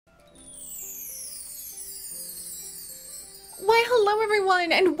Why, hello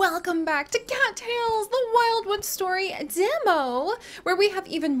everyone, and welcome back to Cattails, the Wildwoods story demo, where we have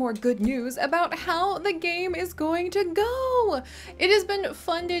even more good news about how the game is going to go. It has been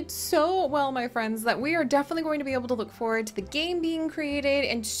funded so well, my friends, that we are definitely going to be able to look forward to the game being created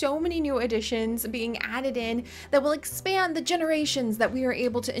and so many new additions being added in that will expand the generations that we are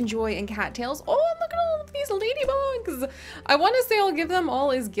able to enjoy in Cattails. Oh, look at all of these ladybugs! I want to say I'll give them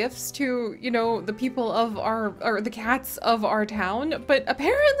all as gifts to, you know, the people of or the cats of our town, but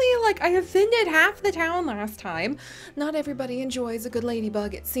apparently, like, I offended half the town last time. Not everybody enjoys a good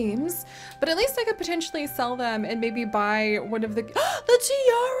ladybug, it seems, but at least I could potentially sell them and maybe buy one of the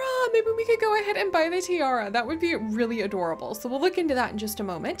tiara. Maybe we could go ahead and buy the tiara. That would be really adorable. So we'll look into that in just a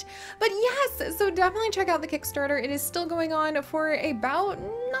moment. But yes, so definitely check out the Kickstarter. It is still going on for about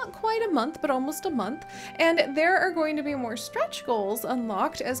not quite a month, but almost a month, and there are going to be more stretch goals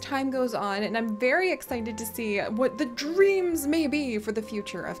unlocked as time goes on, and I'm very excited to see what the dreams may be for the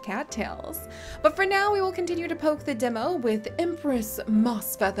future of Cattails. But for now, we will continue to poke the demo with Empress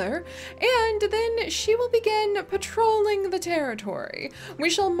Mossfeather, and then she will begin patrolling the territory. We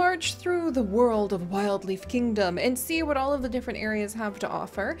shall march through the world of Wildleaf Kingdom and see what all of the different areas have to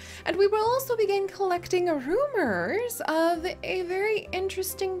offer, and we will also begin collecting rumors of a very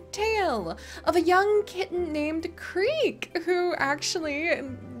interesting tale of a young kitten named Creek, who actually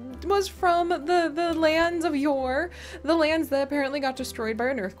was from the lands of yore, the lands that apparently got destroyed by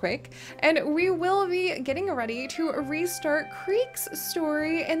an earthquake, and we will be getting ready to restart Creek's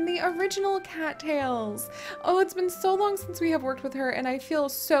story in the original Cattails. Oh, it's been so long since we have worked with her, and I feel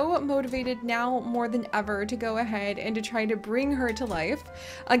so motivated now more than ever to go ahead and to try to bring her to life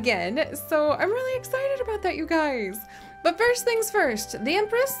again. So I'm really excited about that, you guys. But first things first, the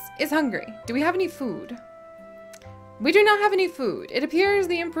Empress is hungry. Do we have any food? We do not have any food. It appears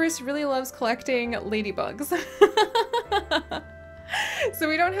the Empress really loves collecting ladybugs. So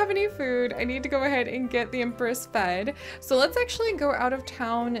we don't have any food. I need to go ahead and get the Empress fed. So let's actually go out of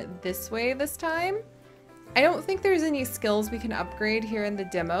town this way this time. I don't think there's any skills we can upgrade here in the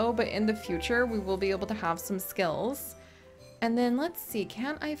demo, but in the future we will be able to have some skills. And then let's see,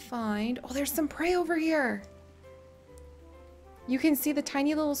 can I find... Oh, there's some prey over here. You can see the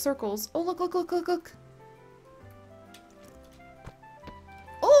tiny little circles. Oh, look, look, look, look, look.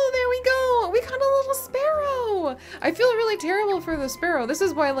 Oh, there we go! We caught a little sparrow! I feel really terrible for the sparrow. This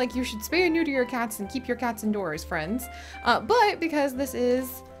is why, like, you should spay and neuter your cats and keep your cats indoors, friends. But because this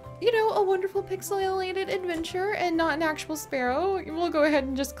is, you know, a wonderful pixelated adventure and not an actual sparrow, we'll go ahead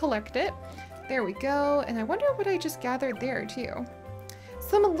and just collect it. There we go. And I wonder what I just gathered there, too.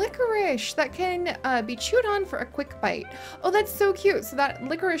 Some licorice that can be chewed on for a quick bite. Oh, that's so cute. So that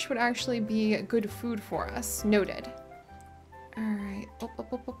licorice would actually be good food for us. Noted. All right. Oh,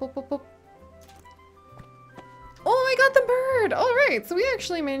 I got the bird. All right. So we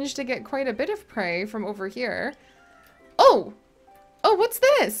actually managed to get quite a bit of prey from over here. Oh, oh, what's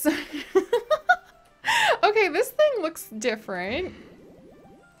this? Okay, this thing looks different.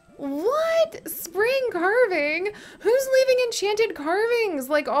 What? Spring carving? Who's leaving enchanted carvings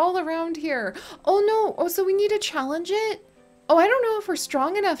like all around here? Oh no. Oh, so we need to challenge it? Oh, I don't know if we're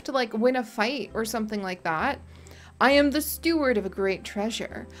strong enough to like win a fight or something like that. I am the steward of a great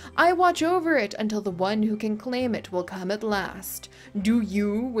treasure. I watch over it until the one who can claim it will come at last. Do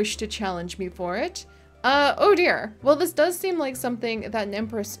you wish to challenge me for it? Oh dear. Well, this does seem like something that an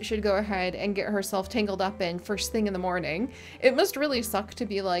Empress should go ahead and get herself tangled up in first thing in the morning. It must really suck to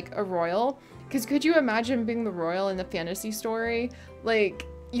be like a royal, because could you imagine being the royal in the fantasy story? Like,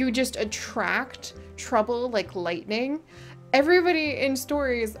 you just attract trouble like lightning. Everybody in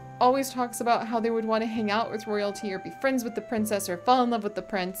stories always talks about how they would want to hang out with royalty or be friends with the princess or fall in love with the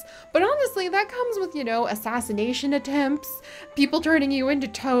prince. But honestly, that comes with, you know, assassination attempts, people turning you into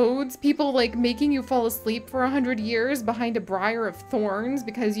toads, people like making you fall asleep for 100 years behind a briar of thorns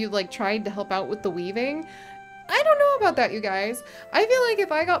because you like tried to help out with the weaving. I don't know about that, you guys. I feel like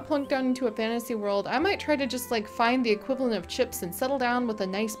if I got plunked down into a fantasy world, I might try to just like find the equivalent of chips and settle down with a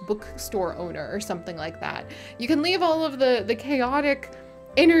nice bookstore owner or something like that. You can leave all of the chaotic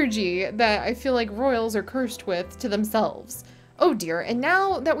energy that I feel like royals are cursed with to themselves. Oh dear, and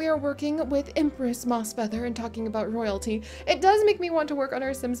now that we are working with Empress Mossfeather and talking about royalty, it does make me want to work on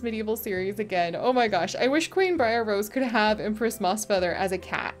our Sims Medieval series again. Oh my gosh, I wish Queen Briarrose could have Empress Mossfeather as a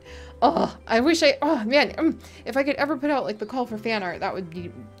cat. Oh, I wish oh man, if I could ever put out like the call for fan art, that would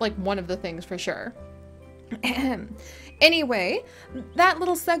be like one of the things for sure. Anyway, that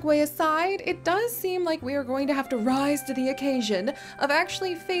little segue aside, it does seem like we are going to have to rise to the occasion of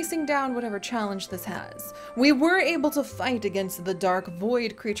actually facing down whatever challenge this has. We were able to fight against the dark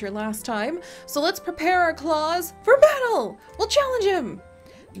void creature last time, so let's prepare our claws for battle! We'll challenge him!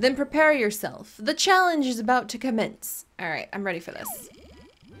 Then prepare yourself. The challenge is about to commence. Alright, I'm ready for this.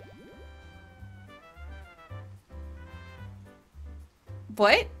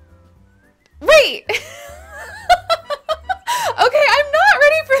 What? Wait! Okay, I'm not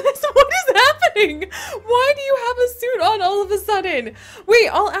ready for this. What is happening? Why do you have a suit on all of a sudden? Wait,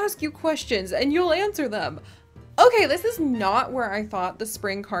 I'll ask you questions and you'll answer them. Okay, this is not where I thought the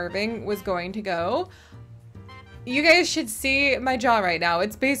spring carving was going to go. You guys should see my jaw right now.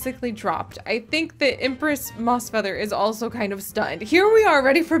 It's basically dropped. I think the Empress Mossfeather is also kind of stunned. Here we are,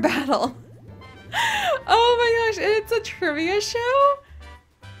 ready for battle. Oh my gosh, and it's a trivia show?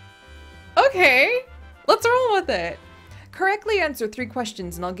 Okay, let's roll with it. Correctly answer 3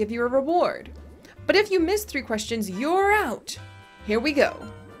 questions and I'll give you a reward. But if you miss 3 questions, you're out. Here we go.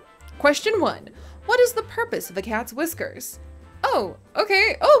 Question 1. What is the purpose of a cat's whiskers? Oh,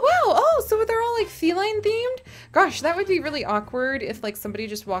 okay. Oh, wow. Oh, so they're all like feline themed? Gosh, that would be really awkward if like somebody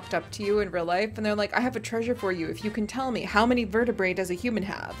just walked up to you in real life and they're like, I have a treasure for you if you can tell me how many vertebrae does a human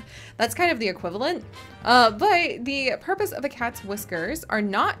have. That's kind of the equivalent. But the purpose of a cat's whiskers are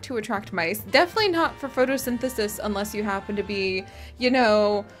not to attract mice. Definitely not for photosynthesis unless you happen to be, you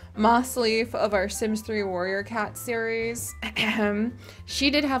know, Mossleaf of our Sims 3 Warrior Cat series. She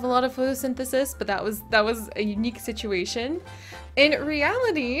did have a lot of photosynthesis, but that was a unique situation. In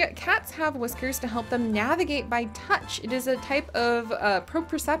reality, cats have whiskers to help them navigate by touch. It is a type of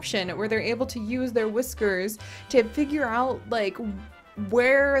proprioception where they're able to use their whiskers to figure out like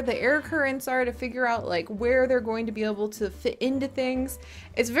where the air currents are, to figure out like where they're going to be able to fit into things.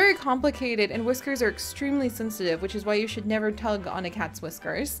 It's very complicated, and whiskers are extremely sensitive, which is why you should never tug on a cat's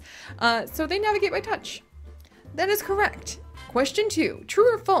whiskers. So they navigate by touch. That is correct. Question 2.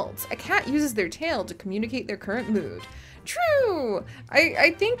 True or false? A cat uses their tail to communicate their current mood. True!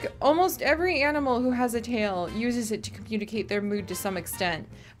 I think almost every animal who has a tail uses it to communicate their mood to some extent.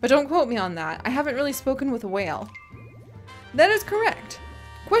 But don't quote me on that. I haven't really spoken with a whale. That is correct.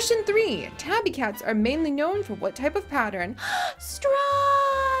 Question 3. Tabby cats are mainly known for what type of pattern?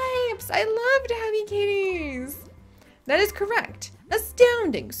 Stripes! I love tabby kitties! That is correct.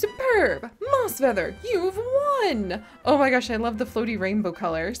 Astounding, superb, Mossfeather, you've won! Oh my gosh, I love the floaty rainbow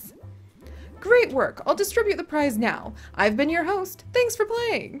colors. Great work. I'll distribute the prize now. I've been your host. Thanks for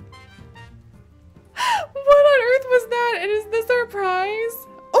playing. What on earth was that? And is this our prize?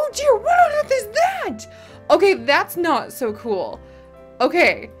 Oh dear, what on earth is that? Okay, that's not so cool.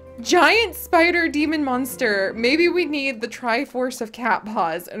 Okay, giant spider demon monster. Maybe we need the Triforce of cat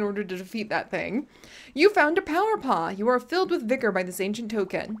paws in order to defeat that thing. You found a power paw. You are filled with vigor by this ancient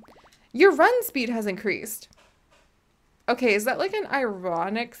token. Your run speed has increased. Okay, is that like an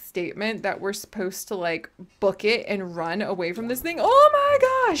ironic statement that we're supposed to like book it and run away from this thing? Oh my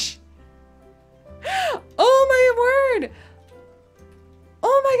gosh! Oh my word!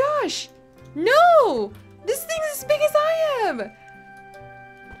 Oh my gosh! No! This thing's as big as I am!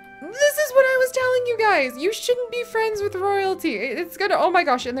 This is what I was telling you guys! You shouldn't be friends with royalty. It's gonna, oh my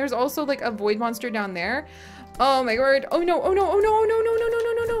gosh, and there's also like a void monster down there. Oh my word. Oh no, oh no, oh no, oh no, no, no, no,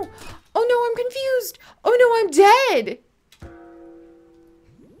 no, no, no. Oh no, I'm confused. Oh no, I'm dead!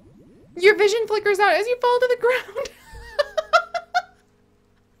 Your vision flickers out as you fall to the ground.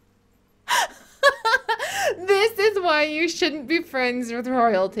 This is why you shouldn't be friends with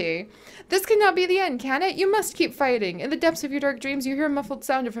royalty. This cannot be the end, can it? You must keep fighting. In the depths of your dark dreams, you hear a muffled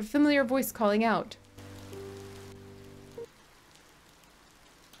sound of a familiar voice calling out.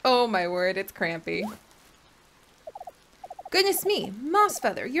 Oh my word, it's crampy. Goodness me,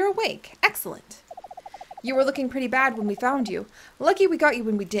 Mossfeather, you're awake. Excellent. You were looking pretty bad when we found you. Lucky we got you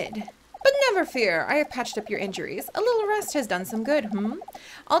when we did. But never fear, I have patched up your injuries. A little rest has done some good,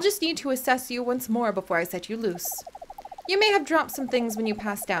 I'll just need to assess you once more before I set you loose. You may have dropped some things when you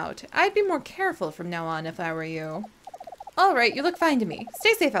passed out. I'd be more careful from now on if I were you. All right, you look fine to me.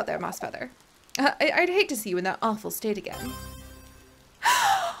 Stay safe out there, Mossfeather. I'd hate to see you in that awful state again.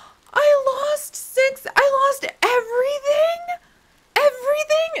 I lost everything?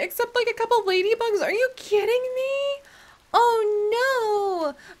 Everything except like a couple ladybugs. Are you kidding me? Oh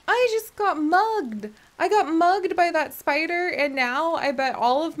no, I just got mugged. I got mugged by that spider, and now I bet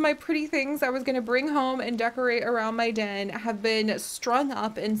all of my pretty things I was gonna bring home and decorate around my den have been strung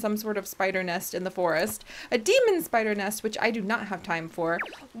up in some sort of spider nest in the forest. A demon spider nest, which I do not have time for.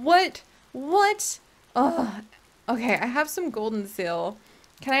 What? Ugh. Okay, I have some golden seal.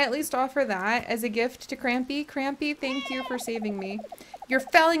 Can I at least offer that as a gift to Crampy? Crampy, thank you for saving me. You're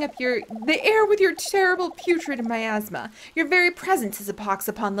fouling up the air with your terrible putrid miasma. Your very presence is a pox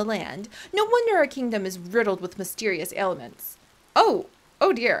upon the land. No wonder our kingdom is riddled with mysterious ailments. Oh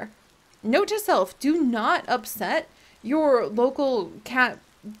dear. Note to self, do not upset your local cat,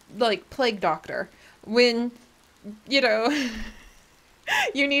 like, plague doctor when, you know,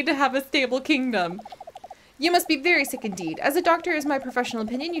 you need to have a stable kingdom. You must be very sick indeed. As a doctor, is my professional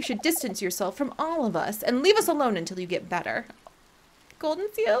opinion, you should distance yourself from all of us and leave us alone until you get better.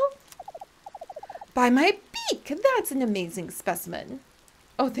 Golden seal? By my beak! That's an amazing specimen.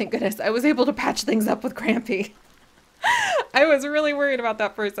 Oh, thank goodness. I was able to patch things up with Crampy. I was really worried about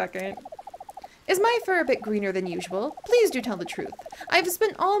that for a second. Is my fur a bit greener than usual? Please do tell the truth. I've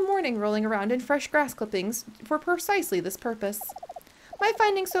spent all morning rolling around in fresh grass clippings for precisely this purpose. My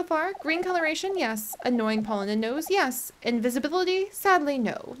findings so far, green coloration, yes. Annoying pollen and nose, yes. Invisibility, sadly,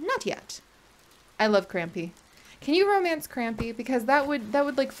 no. Not yet. I love Crampy. Can you romance Crampy? Because that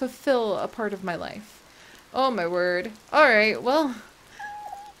would like fulfill a part of my life. Oh my word. Alright, well.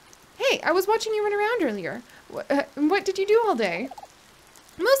 Hey, I was watching you run around earlier. What did you do all day?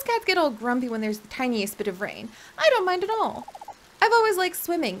 Most cats get all grumpy when there's the tiniest bit of rain. I don't mind at all. I've always liked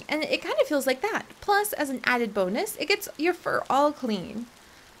swimming, and it kind of feels like that. Plus, as an added bonus, it gets your fur all clean.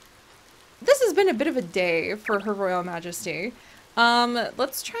 This has been a bit of a day for Her Royal Majesty.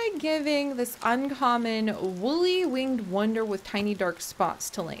 Let's try giving this uncommon woolly winged wonder with tiny dark spots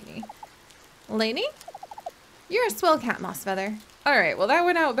to Lainey. Lainey? You're a swell cat, Mossfeather. Alright, well that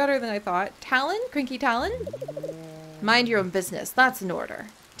went out better than I thought. Talon? Crinky Talon? Mind your own business, that's in order.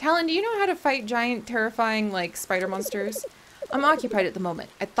 Talon, do you know how to fight giant, terrifying, like, spider monsters? I'm occupied at the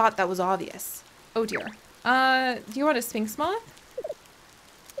moment. I thought that was obvious. Oh dear. Do you want a Sphinx Moth?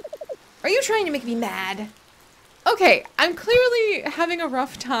 Are you trying to make me mad? Okay, I'm clearly having a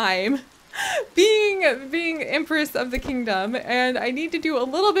rough time being Empress of the Kingdom, and I need to do a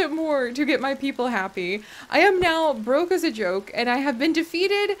little bit more to get my people happy. I am now broke as a joke, and I have been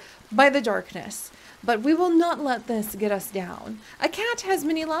defeated by the darkness. But we will not let this get us down. A cat has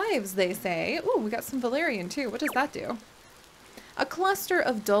many lives, they say. Ooh, we got some valerian too. What does that do? A cluster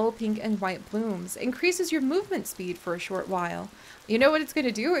of dull pink and white blooms increases your movement speed for a short while. You know what it's going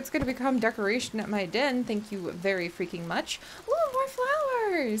to do? It's going to become decoration at my den. Thank you very freaking much. Ooh, more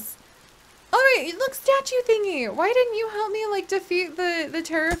flowers. Alright, look, statue thingy. Why didn't you help me, like, defeat the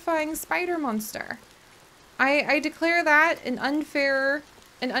terrifying spider monster? I declare that an unfair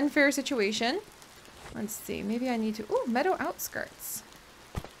situation. Let's see. Maybe I need to... Ooh, meadow outskirts.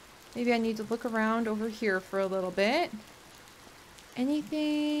 Maybe I need to look around over here for a little bit.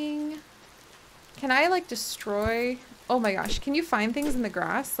 Anything? Can I, like, destroy... Oh my gosh, can you find things in the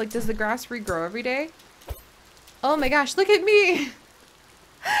grass? Like, does the grass regrow every day? Oh my gosh, look at me!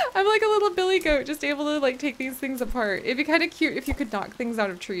 I'm like a little billy goat, just able to, like, take these things apart. It'd be kind of cute if you could knock things out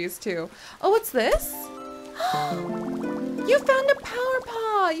of trees, too. Oh, what's this? You found a power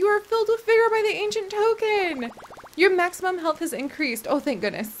paw! You are filled with vigor by the ancient token! Your maximum health has increased. Oh, thank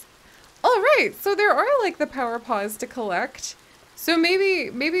goodness. Alright, so there are, like, the power paws to collect. So maybe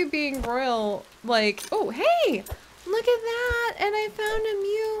being royal, like... Oh, hey! Look at that! And I found a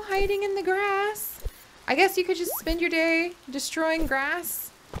Mew hiding in the grass. I guess you could just spend your day destroying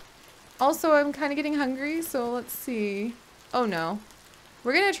grass. Also, I'm kind of getting hungry, so let's see. Oh no.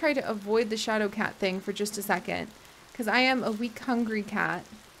 We're gonna try to avoid the shadow cat thing for just a second. Because I am a weak, hungry cat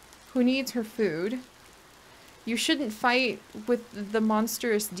who needs her food. You shouldn't fight with the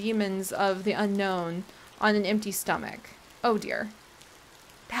monstrous demons of the unknown on an empty stomach. Oh dear.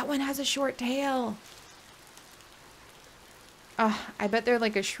 That one has a short tail. I bet they're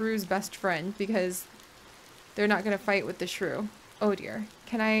like a shrew's best friend because they're not gonna fight with the shrew. Oh dear.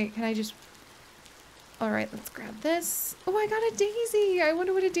 Can I just... Alright, let's grab this. Oh, I got a daisy! I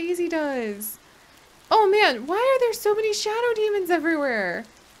wonder what a daisy does. Oh man, why are there so many shadow demons everywhere?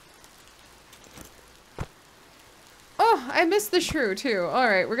 Oh, I missed the shrew too.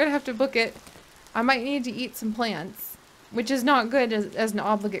 Alright, we're gonna have to book it. I might need to eat some plants, which is not good as an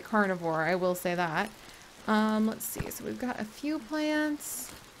obligate carnivore, I will say that. Let's see. So we've got a few plants.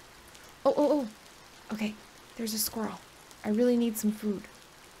 Oh. Okay, there's a squirrel. I really need some food.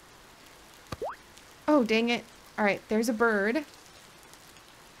 Oh, dang it. Alright, there's a bird.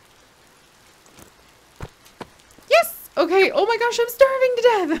 Yes! Okay, oh my gosh, I'm starving to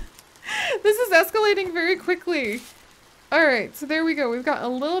death! This is escalating very quickly. Alright, so there we go. We've got a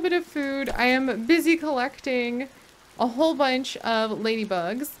little bit of food. I am busy collecting a whole bunch of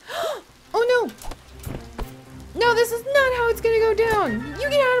ladybugs. Oh no! No, this is not how it's gonna go down! You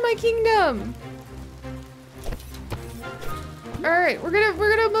get out of my kingdom! Alright, we're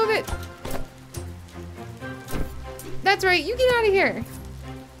gonna move it. That's right, you get out of here.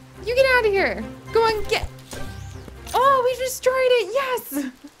 You get out of here. Go on, get. Oh, we destroyed it,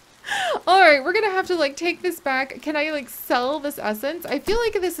 yes! Alright, we're gonna have to like take this back. Can I like sell this essence? I feel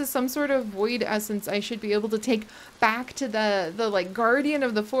like this is some sort of void essence I should be able to take back to the like guardian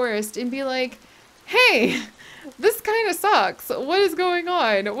of the forest and be like, hey, this kind of sucks. What is going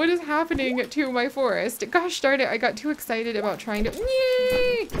on? What is happening to my forest? Gosh darn it, I got too excited about trying to.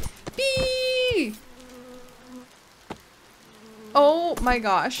 Yay! Bee! Oh my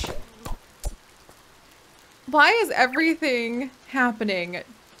gosh. Why is everything happening?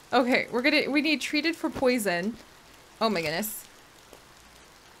 Okay, we need treated for poison. Oh my goodness.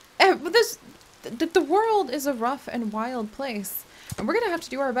 The world is a rough and wild place. And we're gonna have to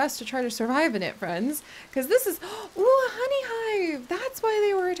do our best to try to survive in it, friends. Because this is, ooh, a honey hive. That's why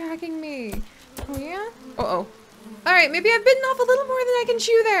they were attacking me. Oh yeah? Uh-oh. All right, maybe I've bitten off a little more than I can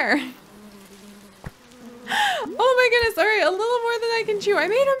chew there. Oh my goodness, all right, a little more than I can chew. I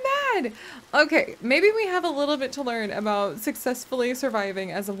made him mad. Okay, maybe we have a little bit to learn about successfully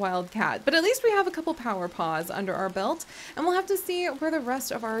surviving as a wild cat, but at least we have a couple power paws under our belt, and we'll have to see where the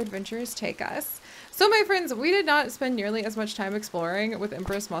rest of our adventures take us. So my friends, we did not spend nearly as much time exploring with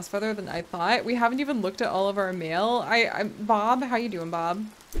Empress Mossfeather than I thought. We haven't even looked at all of our mail. Bob, how you doing, Bob?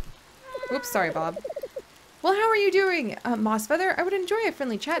 Oops, sorry, Bob. Well, how are you doing, Mossfeather? I would enjoy a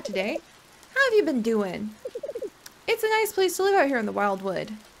friendly chat today. How have you been doing? It's a nice place to live out here in the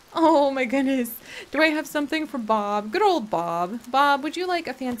Wildwood. Oh my goodness. Do I have something for Bob? Good old Bob. Bob, would you like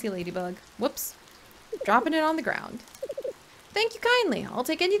a fancy ladybug? Whoops. Dropping it on the ground. Thank you kindly. I'll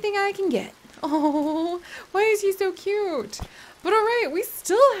take anything I can get. Oh, why is he so cute? But alright, we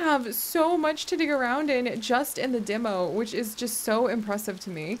still have so much to dig around in just in the demo, which is just so impressive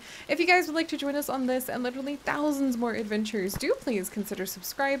to me. If you guys would like to join us on this and literally thousands more adventures, do please consider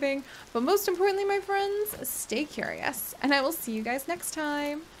subscribing. But most importantly, my friends, stay curious, and I will see you guys next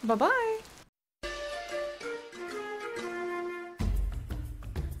time. Bye-bye!